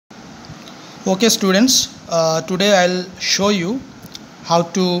Okay students, today I'll show you how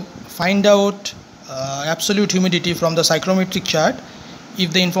to find out absolute humidity from the psychrometric chart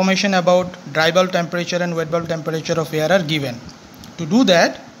if the information about dry bulb temperature and wet bulb temperature of air are given. To do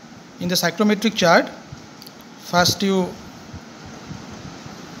that, in the psychrometric chart, first you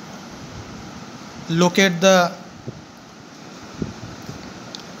locate the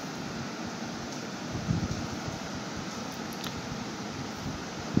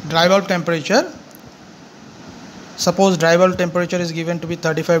dry bulb temperature. Suppose dry bulb temperature is given to be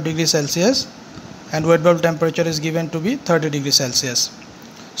 35 degrees Celsius and wet bulb temperature is given to be 30 degrees Celsius.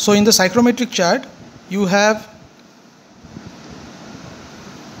 So in the psychrometric chart you have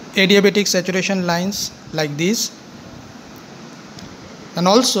adiabatic saturation lines like these, and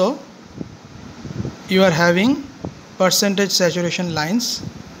also you are having percentage saturation lines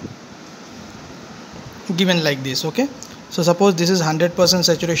given like this. Okay, so suppose this is 100%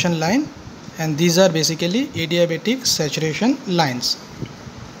 saturation line and these are basically adiabatic saturation lines.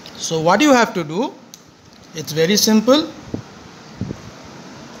 So what you have to do, it's very simple.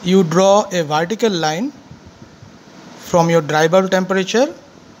 You draw a vertical line from your dry bulb temperature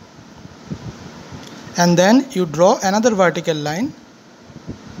and then you draw another vertical line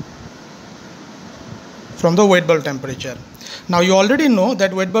from the wet bulb temperature. Now you already know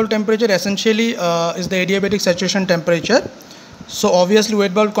that wet bulb temperature essentially is the adiabatic saturation temperature. So obviously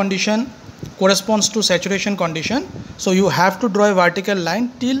wet bulb condition corresponds to saturation condition. So you have to draw a vertical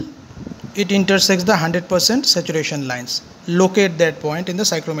line till it intersects the 100% saturation lines. Locate that point in the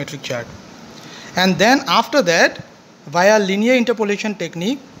psychrometric chart. And then after that, via linear interpolation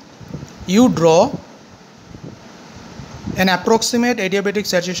technique, you draw an approximate adiabatic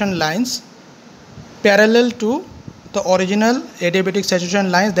saturation lines parallel to the original adiabatic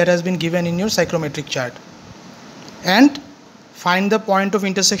saturation lines that has been given in your psychrometric chart, and find the point of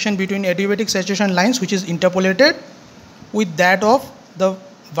intersection between adiabatic saturation lines which is interpolated with that of the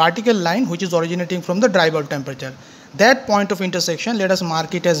vertical line which is originating from the dry bulb temperature. That point of intersection, let us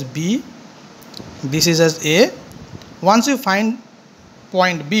mark it as B, this is as A. Once you find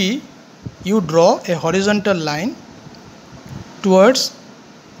point B, you draw a horizontal line towards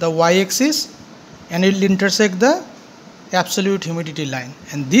the y-axis and it will intersect the absolute humidity line,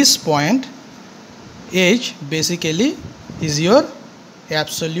 and this point H basically is your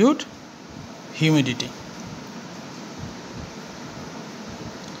absolute humidity.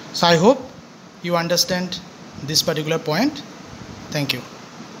 So I hope you understand this particular point. Thank you.